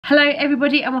Hello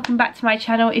everybody and welcome back to my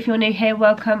channel. If you're new here,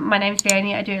 welcome. My name is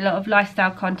Leonie. I do a lot of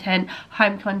lifestyle content,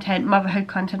 home content, motherhood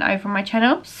content over on my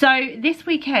channel. So this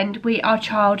weekend we are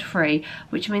child free,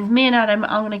 which means me and Adam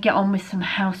are going to get on with some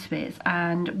house bits,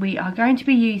 and we are going to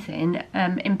be using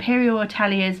Impera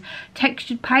Italia's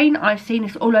textured paint. I've seen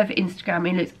this all over Instagram.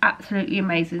 It looks absolutely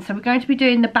amazing. So we're going to be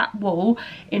doing the back wall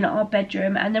in our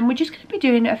bedroom, and then we're just going to be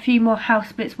doing a few more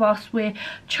house bits whilst we're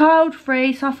child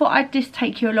free. So I thought I'd just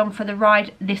take you along for the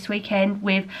ride this weekend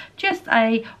with just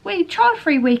a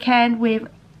child-free weekend with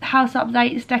house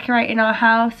updates, decorating our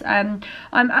house. I'm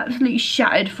absolutely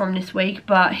shattered from this week,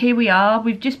 but here we are.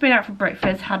 We've just been out for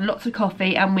breakfast, had lots of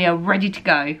coffee, and we are ready to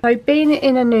go. So being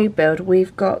in a new build,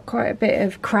 we've got quite a bit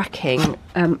of cracking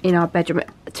in our bedroom.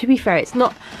 To be fair, it's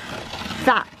not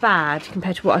that bad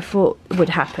compared to what I thought would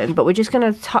happen, but we're just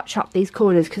going to touch up these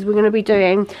corners because we're going to be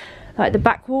doing like the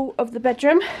back wall of the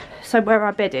bedroom, so where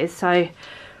our bed is, so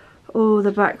all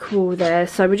the back wall there.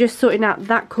 So we're just sorting out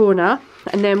that corner,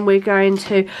 and then we're going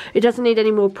to, it doesn't need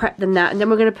any more prep than that, and then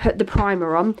we're going to put the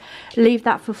primer on, leave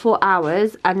that for 4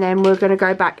 hours, and then we're going to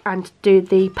go back and do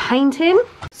the painting.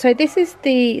 So this is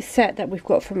the set that we've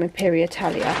got from Impera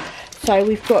Italia. So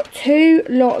we've got 2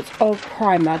 lots of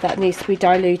primer that needs to be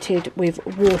diluted with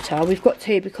water. We've got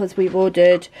 2 because we've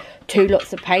ordered 2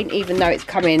 lots of paint, even though it's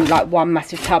come in like one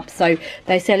massive tub. So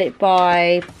they sell it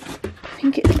by, I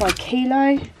think it's by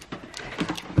kilo.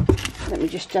 Let me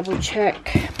just double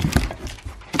check.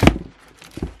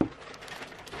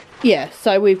 Yeah,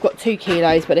 so we've got 2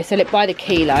 kilos, but they sell it by the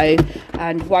kilo,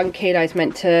 and 1 kilo is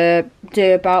meant to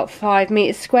do about 5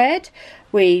 meters squared.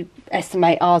 We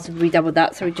estimate ours will be double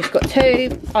that, so we just got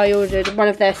 2. I ordered one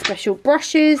of their special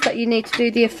brushes that you need to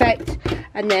do the effect,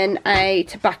 and then a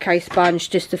tobacco sponge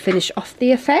just to finish off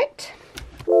the effect.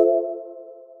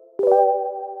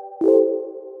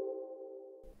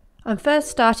 I'm first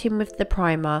starting with the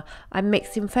primer. I'm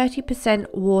mixing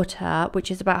 30% water, which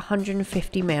is about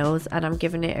 150 mils, and I'm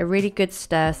giving it a really good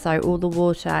stir so all the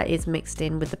water is mixed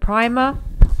in with the primer.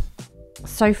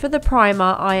 So for the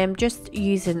primer, I am just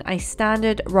using a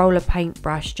standard roller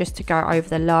paintbrush just to go over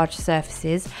the large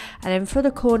surfaces, and then for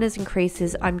the corners and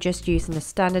creases I'm just using a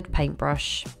standard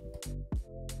paintbrush.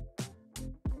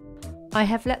 I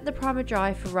have let the primer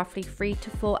dry for roughly 3 to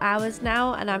 4 hours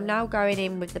now, and I'm now going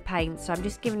in with the paint, so I'm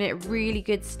just giving it a really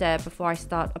good stir before I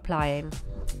start applying.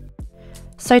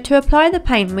 So to apply the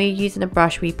paint, we're using a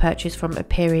brush we purchased from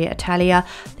Impera Italia.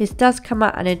 This does come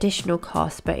at an additional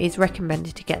cost, but is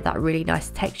recommended to get that really nice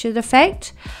textured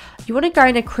effect. You want to go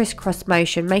in a crisscross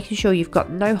motion, making sure you've got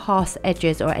no harsh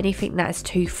edges or anything that is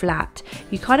too flat.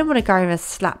 You kind of want to go in a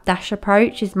slapdash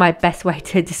approach, is my best way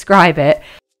to describe it.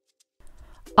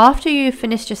 After you've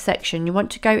finished your section, you want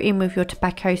to go in with your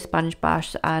tobacco sponge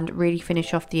brush and really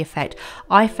finish off the effect.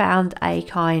 I found a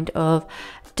kind of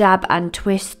dab and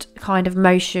twist kind of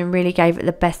motion really gave it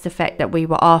the best effect that we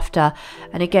were after.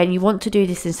 And again, you want to do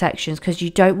this in sections because you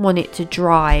don't want it to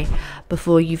dry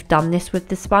before you've done this with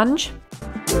the sponge.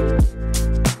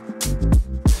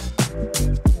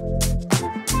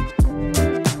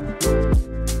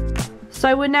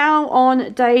 So we're now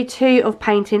on day 2 of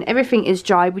painting. Everything is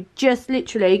dry. We just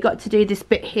literally got to do this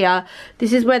bit here.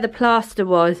 This is where the plaster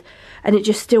was, and it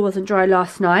just still wasn't dry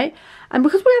last night. And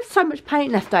because we have so much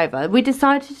paint left over, we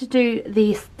decided to do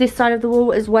this side of the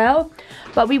wall as well.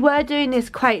 But we were doing this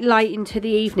quite late into the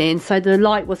evening, so the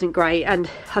light wasn't great, and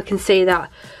I can see that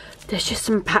there's just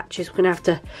some patches we're gonna have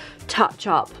to touch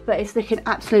up. But it's looking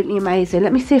absolutely amazing.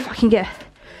 Let me see if I can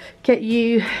get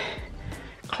you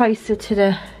closer to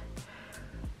the.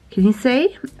 Can you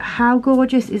see how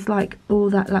gorgeous is like all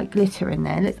that like glitter in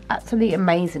there? It's absolutely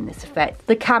amazing, this effect.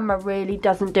 The camera really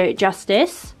doesn't do it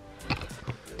justice.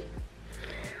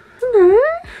 Hello.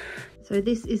 So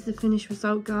this is the finished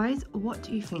result, guys. What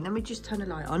do you think? Let me just turn the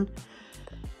light on.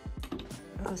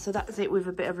 Oh, so that's it with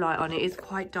a bit of light on. It is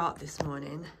quite dark this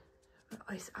morning.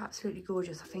 But it's absolutely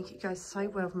gorgeous. I think it goes so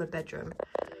well from a bedroom.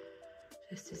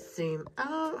 Just to zoom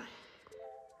out.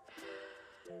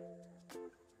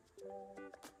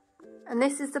 And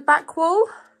this is the back wall.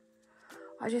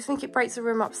 I just think it breaks the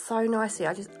room up so nicely.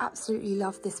 I just absolutely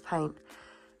love this paint.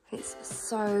 It's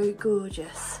so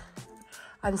gorgeous.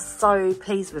 I'm so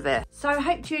pleased with it. So I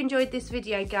hope you enjoyed this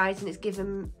video, guys, and it's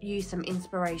given you some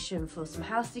inspiration for some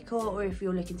house decor, or if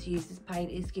you're looking to use this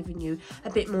paint, it's giving you a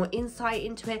bit more insight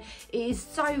into it. It is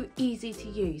so easy to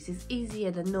use. It's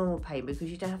easier than normal paint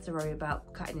because you don't have to worry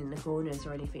about cutting in the corners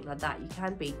or anything like that. You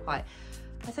can be quite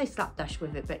I say slapdash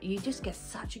with it, but you just get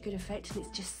such a good effect, and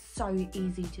it's just so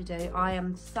easy to do. I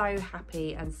am so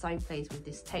happy and so pleased with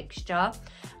this texture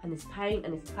and this paint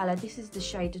and this colour. This is the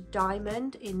shade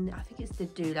Diamond in, I think it's the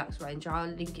Deluxe range. I'll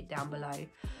link it down below.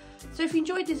 So if you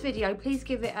enjoyed this video, please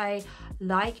give it a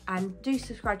like and do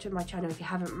subscribe to my channel if you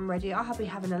haven't already. I'll be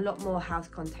having a lot more house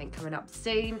content coming up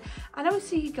soon, and I will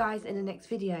see you guys in the next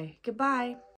video. Goodbye.